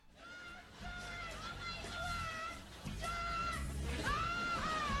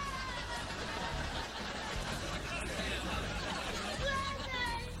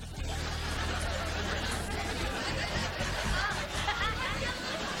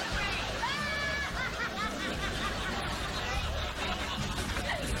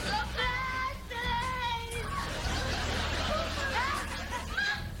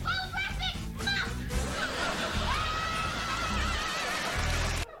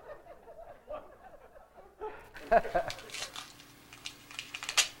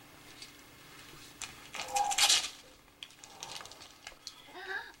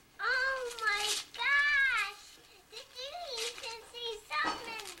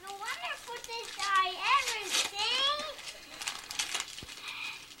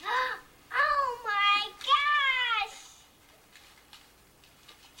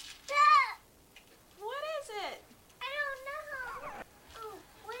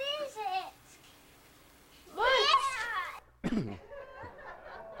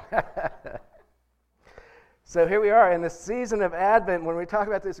So here we are in the season of Advent when we talk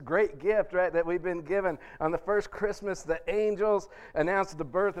about this great gift, right, that we've been given. On the first Christmas, the angels announced the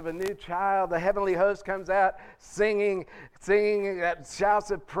birth of a new child. The heavenly host comes out singing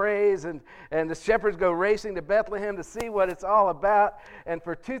shouts of praise, and the shepherds go racing to Bethlehem to see what it's all about. And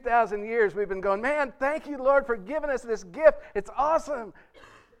for 2,000 years, we've been going, man, thank you, Lord, for giving us this gift. It's awesome.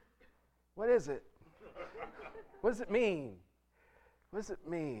 What is it? What does it mean? What does it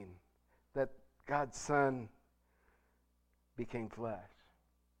mean that God's Son became flesh?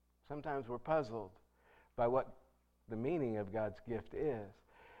 Sometimes we're puzzled by what the meaning of God's gift is.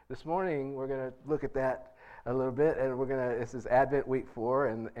 This morning, we're going to look at that a little bit, and this is Advent week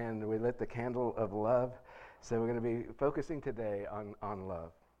 4, and we lit the candle of love. So we're going to be focusing today on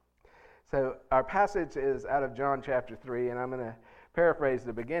love. So our passage is out of John chapter 3, and I'm going to paraphrase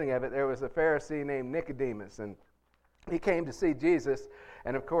the beginning of it. There was a Pharisee named Nicodemus, and he came to see Jesus,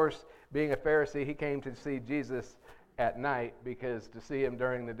 and of course, being a Pharisee, he came to see Jesus at night, because to see him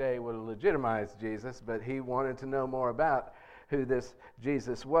during the day would have legitimized Jesus, but he wanted to know more about who this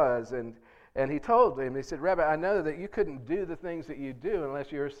Jesus was, and he told him, he said, Rabbi, I know that you couldn't do the things that you do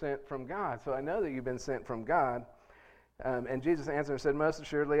unless you were sent from God, so I know that you've been sent from God. And Jesus answered and said, most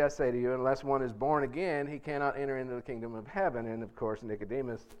assuredly I say to you, unless one is born again, he cannot enter into the kingdom of heaven. And of course,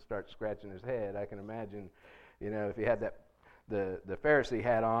 Nicodemus starts scratching his head. I can imagine, if he had that the Pharisee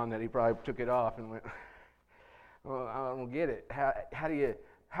hat on, that he probably took it off and went, well, I don't get it. How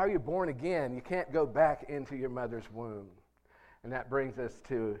are you born again? You can't go back into your mother's womb. And that brings us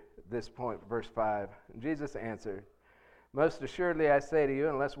to this point, verse 5. And Jesus answered, most assuredly I say to you,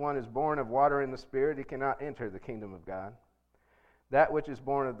 unless one is born of water and the Spirit, he cannot enter the kingdom of God. That which is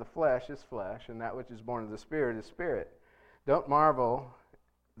born of the flesh is flesh, and that which is born of the Spirit is spirit. Don't marvel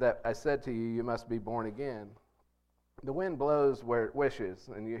that I said to you, you must be born again. The wind blows where it wishes,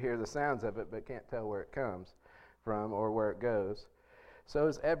 and you hear the sounds of it, but can't tell where it comes from or where it goes. So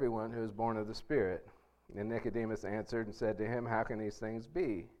is everyone who is born of the Spirit. And Nicodemus answered and said to him, how can these things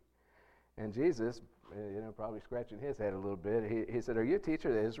be? And Jesus, probably scratching his head a little bit, he said, are you a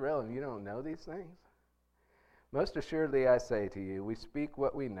teacher of Israel and you don't know these things? Most assuredly I say to you, we speak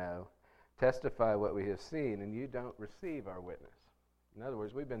what we know, testify what we have seen, and you don't receive our witness. In other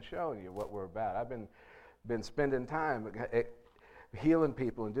words, we've been showing you what we're about. I've been spending time healing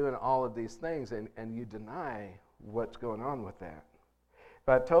people and doing all of these things, and you deny what's going on with that. If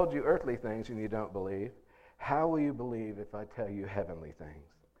I've told you earthly things and you don't believe, how will you believe if I tell you heavenly things?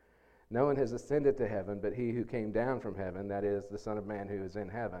 No one has ascended to heaven but he who came down from heaven, that is, the Son of Man who is in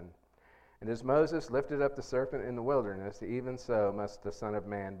heaven. And as Moses lifted up the serpent in the wilderness, even so must the Son of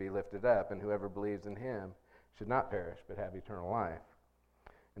Man be lifted up, and whoever believes in him should not perish but have eternal life.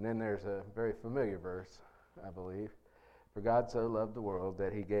 And then there's a very familiar verse, I believe. For God so loved the world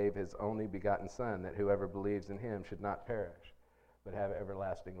that he gave his only begotten Son, that whoever believes in him should not perish but have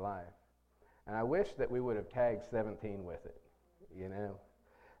everlasting life. And I wish that we would have tagged 17 with it,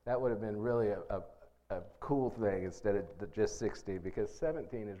 That would have been really a cool thing instead of just 60, because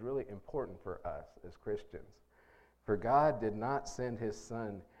 17 is really important for us as Christians. For God did not send his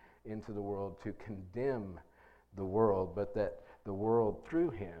Son into the world to condemn the world, but that the world through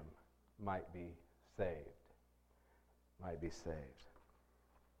him might be saved.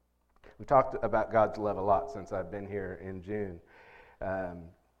 We talked about God's love a lot since I've been here in June.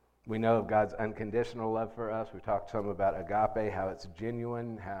 We know of God's unconditional love for us. We talked some about agape, how it's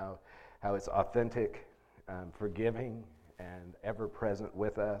genuine, how it's authentic, forgiving, and ever present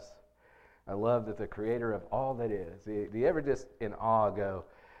with us. I love that the creator of all that is, do you ever just in awe go,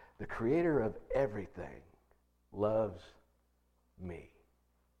 the creator of everything loves me,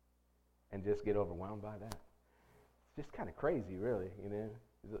 and just get overwhelmed by that? It's just kind of crazy, really,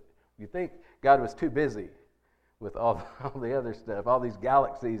 You think God was too busy with all the other stuff, all these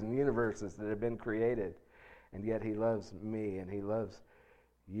galaxies and universes that have been created, and yet he loves me and he loves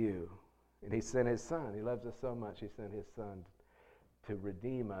you. And he sent his Son. He loves us so much, he sent his Son to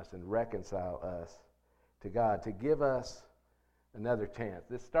redeem us and reconcile us to God, to give us another chance.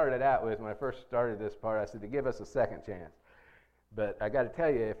 This started out with, when I first started this part, I said to give us a second chance. But I got to tell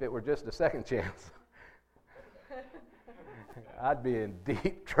you, if it were just a second chance, I'd be in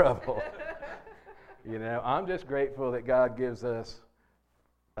deep trouble. I'm just grateful that God gives us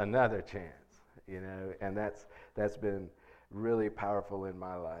another chance, and that's been really powerful in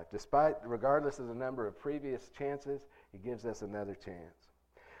my life. Regardless of the number of previous chances, he gives us another chance.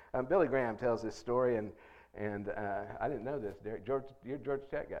 Billy Graham tells this story, and I didn't know this, Derek. You're a Georgia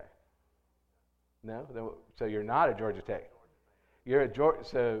Tech guy. No? So you're not a Georgia Tech. You're a Georgia.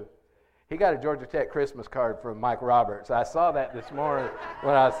 So he got a Georgia Tech Christmas card from Mike Roberts. I saw that this morning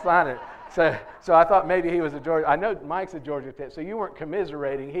when I was signing it. So I thought maybe he was a Georgia. I know Mike's a Georgia Tech. So you weren't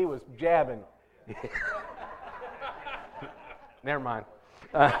commiserating. He was jabbing. Never mind.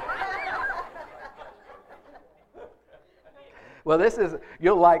 Well,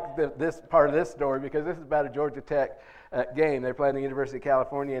 you'll like this part of this story because this is about a Georgia Tech game. They're playing the University of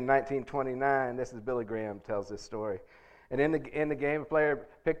California in 1929. This is Billy Graham tells this story. And in the game, a player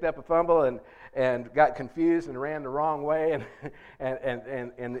picked up a fumble and got confused and ran the wrong way,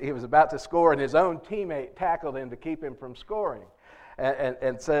 and he was about to score, and his own teammate tackled him to keep him from scoring.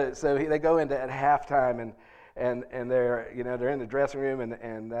 So they go into at halftime, and they're in the dressing room,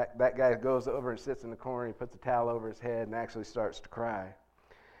 and that guy goes over and sits in the corner. He puts a towel over his head and actually starts to cry.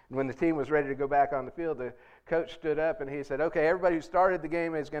 And when the team was ready to go back on the field, the coach stood up and he said, "Okay, everybody who started the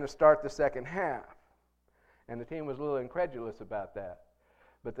game is going to start the second half." And the team was a little incredulous about that,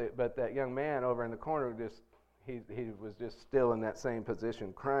 but that young man over in the corner he was just still in that same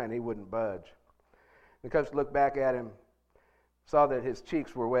position, crying. He wouldn't budge. The coach looked back at him, saw that his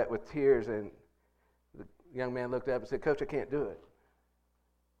cheeks were wet with tears, and the young man looked up and said, "Coach, I can't do it.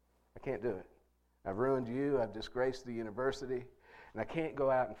 I can't do it. I've ruined you. I've disgraced the university, and I can't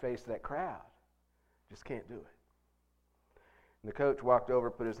go out and face that crowd. Just can't do it." And the coach walked over,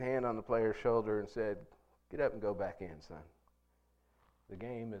 put his hand on the player's shoulder, and said, "Get up and go back in, son. The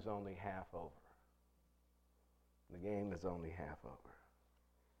game is only half over. The game is only half over."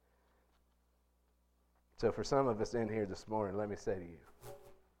 So for some of us in here this morning, let me say to you,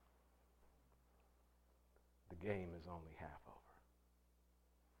 the game is only half over.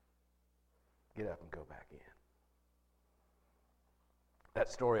 Get up and go back in. That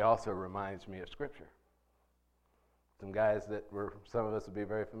story also reminds me of Scripture. Some guys that some of us would be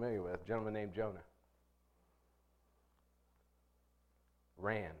very familiar with. A gentleman named Jonah.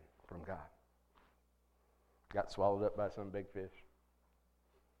 Ran from God. Got swallowed up by some big fish.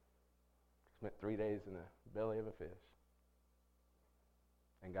 Spent 3 days in the belly of a fish.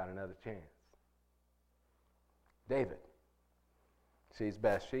 And got another chance. David sees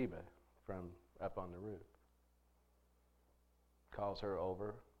Bathsheba from up on the roof. Calls her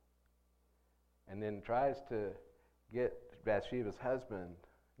over. And then tries to get Bathsheba's husband,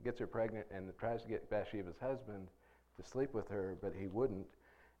 gets her pregnant, and tries to get Bathsheba's husband to sleep with her, but he wouldn't,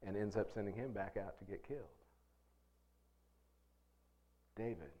 and ends up sending him back out to get killed.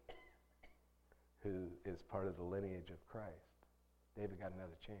 David, who is part of the lineage of Christ, David got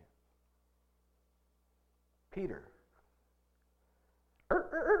another chance. Peter,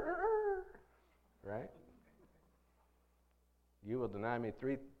 right? You will deny me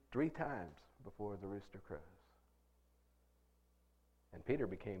three times before the rooster crows. And Peter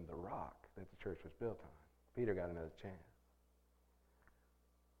became the rock that the church was built on. Peter got another chance.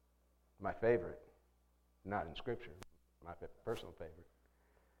 My favorite, not in Scripture, my personal favorite,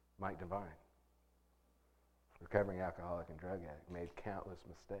 Mike Devine, recovering alcoholic and drug addict, made countless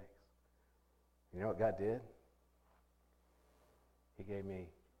mistakes. You know what God did? He gave me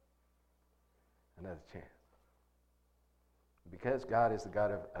another chance. Because God is the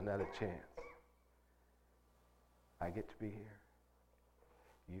God of another chance, I get to be here.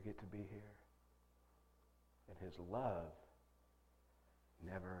 You get to be here. And his love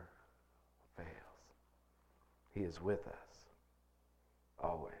never fails. He is with us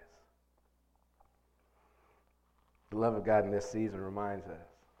always. The love of God in this season reminds us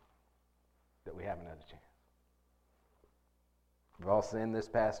that we have another chance. We've all sinned this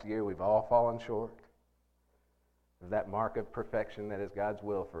past year. We've all fallen short of that mark of perfection that is God's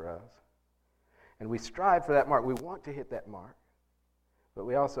will for us. And we strive for that mark. We want to hit that mark. But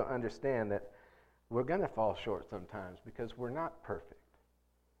we also understand that we're going to fall short sometimes because we're not perfect.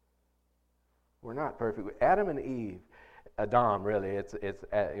 We're not perfect. Adam and Eve, Adam really,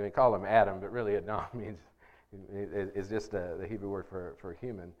 we call him Adam, but really Adam means is just the Hebrew word for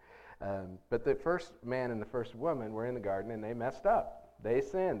human. But the first man and the first woman were in the garden and they messed up. They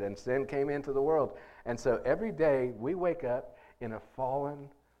sinned and sin came into the world. And so every day we wake up in a fallen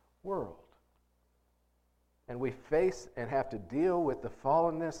world. And we face and have to deal with the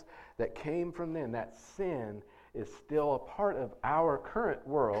fallenness that came from then. That sin is still a part of our current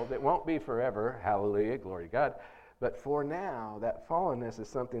world. It won't be forever, hallelujah, glory to God. But for now, that fallenness is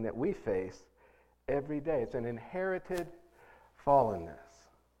something that we face every day. It's an inherited fallenness.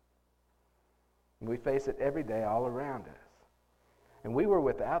 And we face it every day all around us. And we were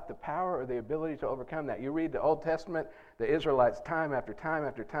without the power or the ability to overcome that. You read the Old Testament, the Israelites time after time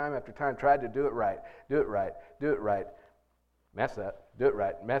after time after time tried to do it right, do it right, do it right, mess up, do it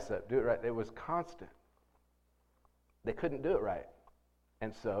right, mess up, do it right. It was constant. They couldn't do it right.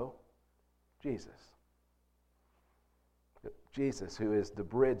 And so, Jesus, who is the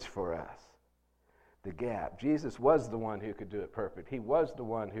bridge for us, the gap. Jesus was the one who could do it perfect. He was the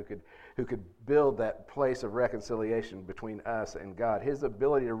one who could build that place of reconciliation between us and God. His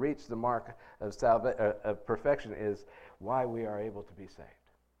ability to reach the mark of perfection is why we are able to be saved.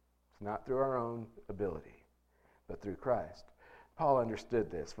 It's not through our own ability, but through Christ. Paul understood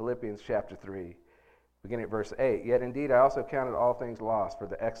this. Philippians chapter 3, beginning at verse 8. Yet indeed I also counted all things lost for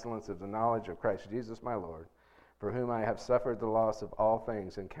the excellence of the knowledge of Christ Jesus my Lord, for whom I have suffered the loss of all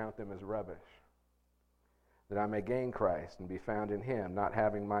things and count them as rubbish, that I may gain Christ and be found in him, not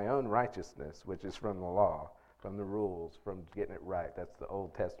having my own righteousness, which is from the law, from the rules, from getting it right. That's the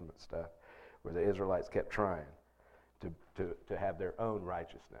Old Testament stuff, where the Israelites kept trying to have their own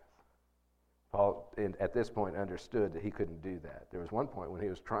righteousness. Paul, at this point, understood that he couldn't do that. There was one point when he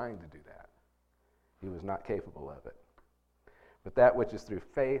was trying to do that. He was not capable of it. But that which is through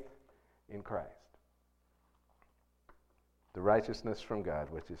faith in Christ, the righteousness from God,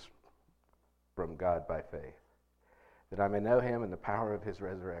 which is from God by faith, that I may know him and the power of his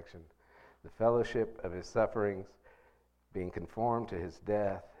resurrection, the fellowship of his sufferings, being conformed to his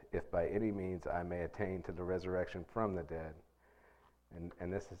death, if by any means I may attain to the resurrection from the dead.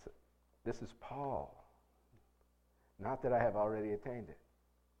 And this is Paul. Not that I have already attained it.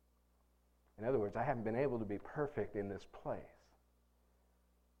 In other words, I haven't been able to be perfect in this place.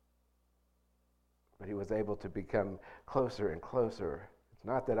 But he was able to become closer and closer. It's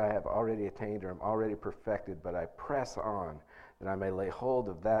not that I have already attained or am already perfected, but I press on that I may lay hold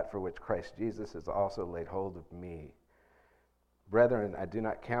of that for which Christ Jesus has also laid hold of me. Brethren, I do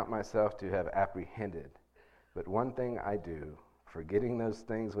not count myself to have apprehended, but one thing I do, forgetting those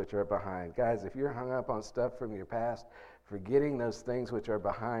things which are behind. Guys, if you're hung up on stuff from your past, forgetting those things which are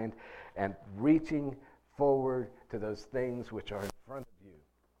behind and reaching forward to those things which are in front of you.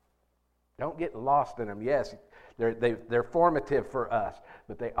 Don't get lost in them. Yes, they're formative for us,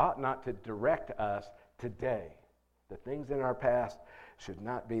 but they ought not to direct us today. The things in our past should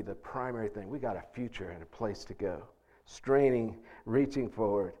not be the primary thing. We got a future and a place to go. Straining, reaching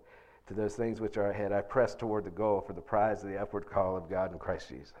forward to those things which are ahead. I press toward the goal for the prize of the upward call of God in Christ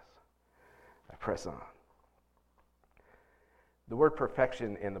Jesus. I press on. The word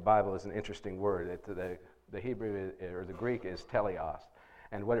perfection in the Bible is an interesting word. The Hebrew or the Greek is teleos.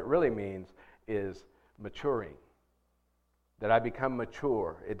 And what it really means is maturing. That I become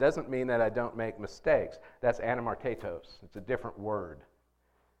mature. It doesn't mean that I don't make mistakes. That's anamartetos. It's a different word.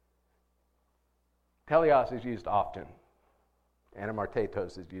 Teleos is used often.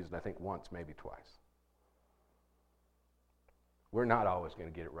 Anamartetos is used, I think, once, maybe twice. We're not always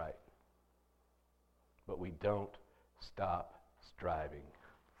going to get it right. But we don't stop striving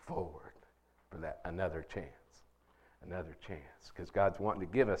forward for that another chance. Another chance. Because God's wanting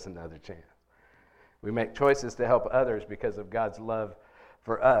to give us another chance. We make choices to help others because of God's love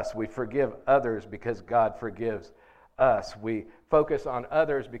for us. We forgive others because God forgives us. We focus on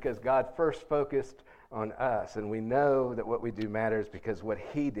others because God first focused on us. And we know that what we do matters because what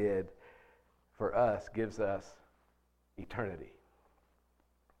he did for us gives us eternity.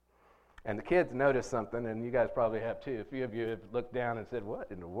 And the kids noticed something, and you guys probably have too. A few of you have looked down and said,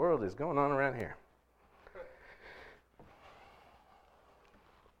 what in the world is going on around here?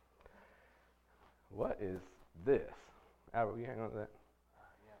 What is this? Albert, will you hang on to that?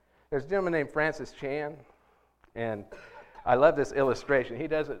 Yeah. There's a gentleman named Francis Chan, and I love this illustration. He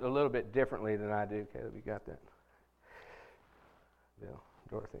does it a little bit differently than I do. Caleb, you got that? Bill,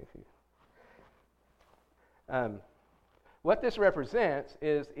 Dorothy, if you... What this represents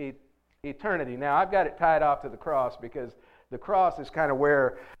is eternity. Now, I've got it tied off to the cross because the cross is kind of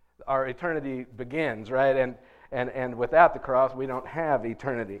where our eternity begins, right? And without the cross, we don't have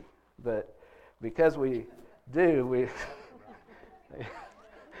eternity. But because we do,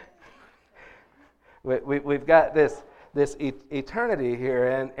 we've got this eternity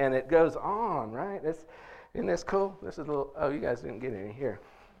here, and it goes on, right? Isn't this cool? This is a little. Oh, you guys didn't get any here.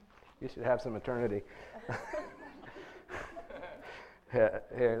 You should have some eternity.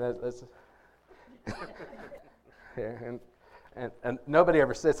 Here, let's here, and nobody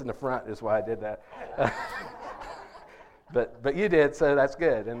ever sits in the front is why I did that. But you did, so that's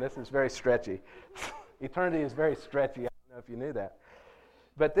good. And this is very stretchy. Eternity is very stretchy. I don't know if you knew that.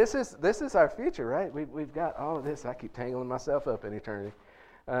 But this is our future, right? We've got all of this. I keep tangling myself up in eternity.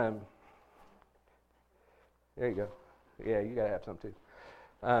 There you go. Yeah, you got to have some too.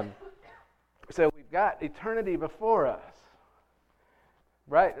 So we've got eternity before us,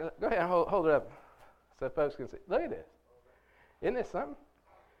 right? Go ahead and hold it up so folks can see. Look at this. Isn't this something?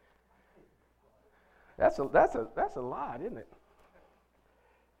 That's a lot, isn't it?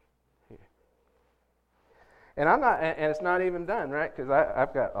 And it's not even done, right? Because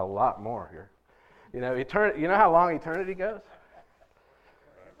I've got a lot more here. You know, eternity. You know how long eternity goes?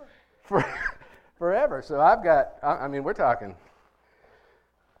 Forever. So I've got. I mean, we're talking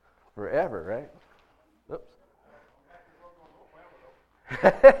forever, right? Oops.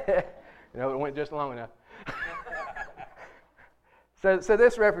 You know, it went just long enough. So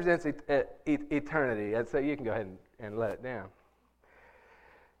this represents eternity, and so you can go ahead and let it down.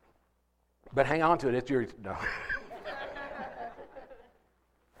 But hang on to it, it's yours. No.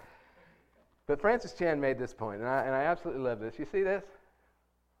 But Francis Chan made this point, and I absolutely love this. You see this?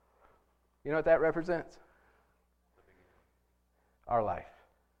 You know what that represents? Our life.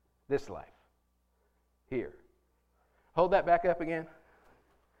 This life. Here. Hold that back up again,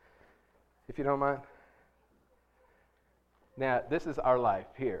 if you don't mind. Now, this is our life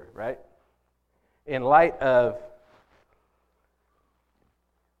here, right? In light of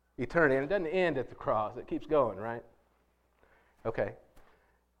eternity, and it doesn't end at the cross. It keeps going, right? Okay.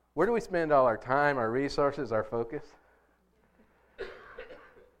 Where do we spend all our time, our resources, our focus?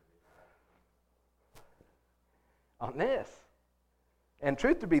 On this. And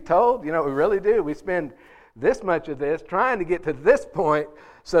truth to be told, you know what we really do? We spend this much of this trying to get to this point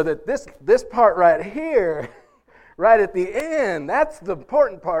so that this part right here, right at the end, that's the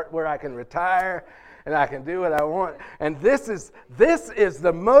important part where I can retire and I can do what I want. And this is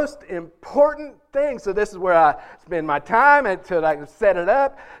the most important thing. So this is where I spend my time until I can set it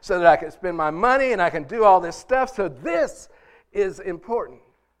up so that I can spend my money and I can do all this stuff. So this is important.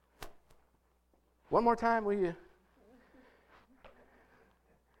 One more time, will you?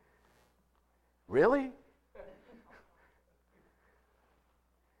 Really?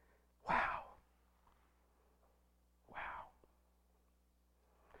 Wow.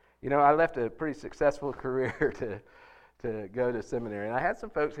 You know, I left a pretty successful career to go to seminary. And I had some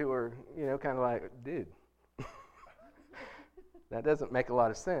folks who were, you know, kind of like, dude, that doesn't make a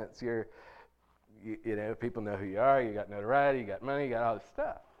lot of sense. You know, people know who you are, you got notoriety, you got money, you got all this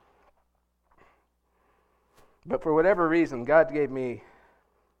stuff. But for whatever reason, God gave me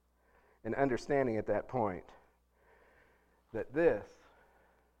an understanding at that point that this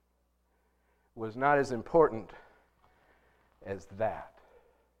was not as important as that.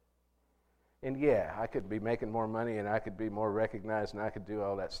 And yeah, I could be making more money and I could be more recognized and I could do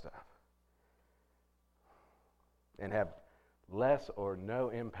all that stuff. And have less or no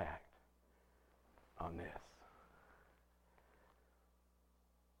impact on this.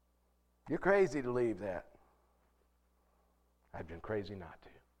 You're crazy to leave that. I've been crazy not to.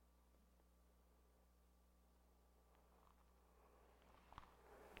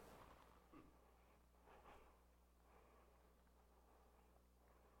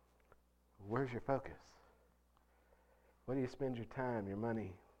 Where's your focus? What do you spend your time, your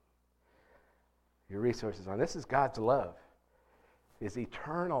money, your resources on? This is God's love. It's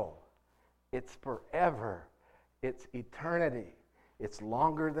eternal. It's forever. It's eternity. It's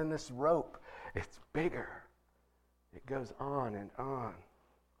longer than this rope. It's bigger. It goes on and on.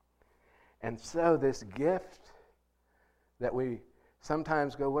 And so this gift that we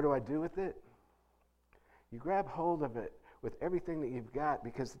sometimes go, what do I do with it? You grab hold of it with everything that you've got,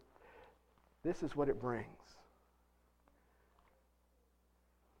 because this is what it brings.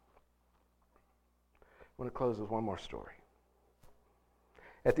 I want to close with one more story.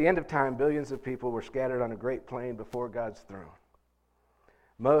 At the end of time, billions of people were scattered on a great plain before God's throne.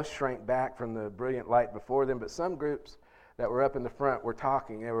 Most shrank back from the brilliant light before them, but some groups that were up in the front were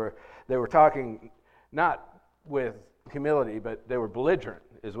talking. They were talking not with humility, but they were belligerent,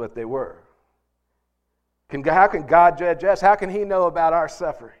 is what they were. How can God judge us? How can He know about our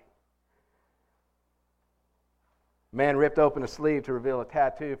suffering? Man ripped open a sleeve to reveal a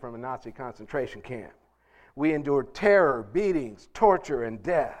tattoo from a Nazi concentration camp. We endured terror, beatings, torture, and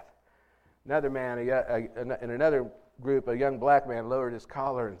death. Another man, in another group, a young black man lowered his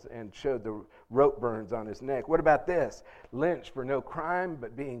collar and showed the rope burns on his neck. What about this? Lynched for no crime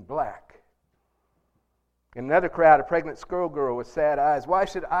but being black. In another crowd, a pregnant schoolgirl with sad eyes. Why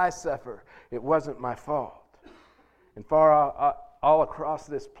should I suffer? It wasn't my fault. And far all across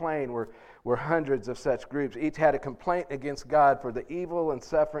this plain were hundreds of such groups. Each had a complaint against God for the evil and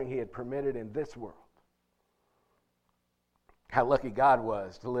suffering He had permitted in this world. how lucky God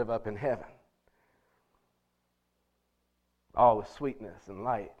was to live up in heaven. All with sweetness and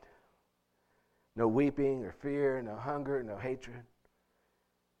light. No weeping or fear, no hunger, no hatred.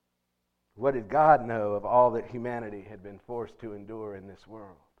 What did God know of all that humanity had been forced to endure in this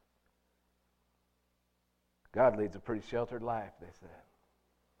world? God leads a pretty sheltered life, they said.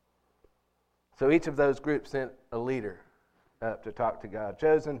 So each of those groups sent a leader up to talk to God,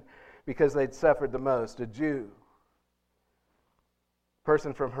 chosen because they'd suffered the most, a Jew,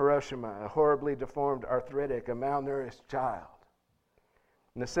 person from Hiroshima, a horribly deformed arthritic, a malnourished child.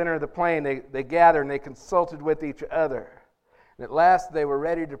 In the center of the plain, they gathered and they consulted with each other. And at last, they were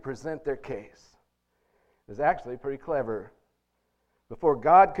ready to present their case. It was actually pretty clever. Before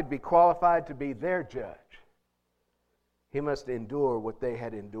God could be qualified to be their judge, he must endure what they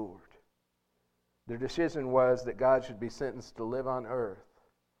had endured. Their decision was that God should be sentenced to live on earth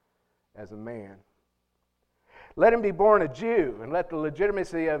as a man. Let him be born a Jew, and let the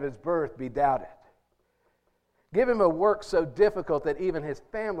legitimacy of his birth be doubted. Give him a work so difficult that even his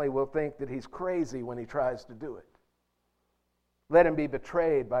family will think that he's crazy when he tries to do it. Let him be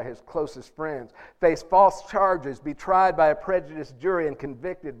betrayed by his closest friends, face false charges, be tried by a prejudiced jury, and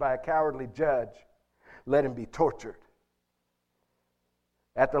convicted by a cowardly judge. Let him be tortured.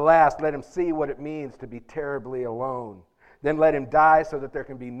 At the last, let him see what it means to be terribly alone. Then let him die so that there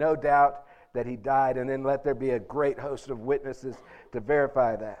can be no doubt that he died, and then let there be a great host of witnesses to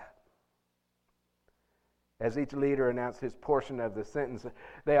verify that. As each leader announced his portion of the sentence,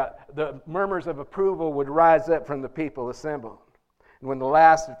 the murmurs of approval would rise up from the people assembled. And when the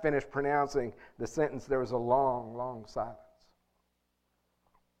last had finished pronouncing the sentence, there was a long, long silence.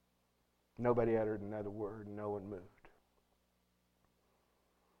 Nobody uttered another word, and no one moved.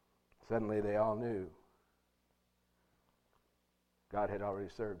 Suddenly they all knew God had already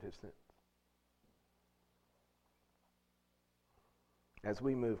served his sentence. As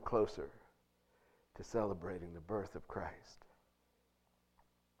we move closer to celebrating the birth of Christ,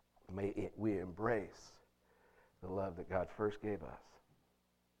 may we embrace the love that God first gave us.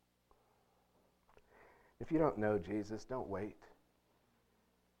 If you don't know Jesus, don't wait.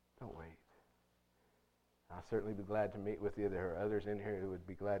 Don't wait. I'll certainly be glad to meet with you. There are others in here who would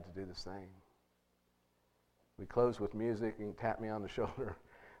be glad to do the same. We close with music. You can tap me on the shoulder.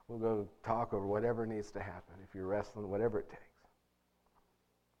 We'll go talk over whatever needs to happen. If you're wrestling, whatever it takes.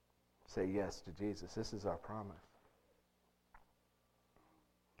 Say yes to Jesus. This is our promise.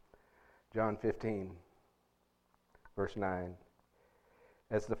 John 15, verse 9.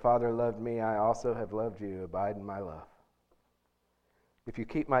 As the Father loved me, I also have loved you. Abide in my love. If you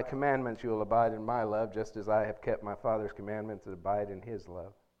keep my commandments, you will abide in my love, just as I have kept my Father's commandments and abide in his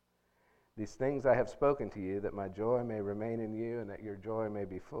love. These things I have spoken to you, that my joy may remain in you, and that your joy may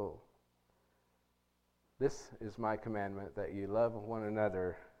be full. This is my commandment, that you love one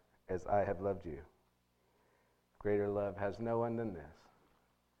another as I have loved you. Greater love has no one than this,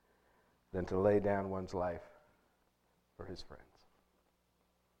 than to lay down one's life for his friends.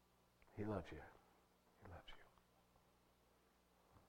 He loves you.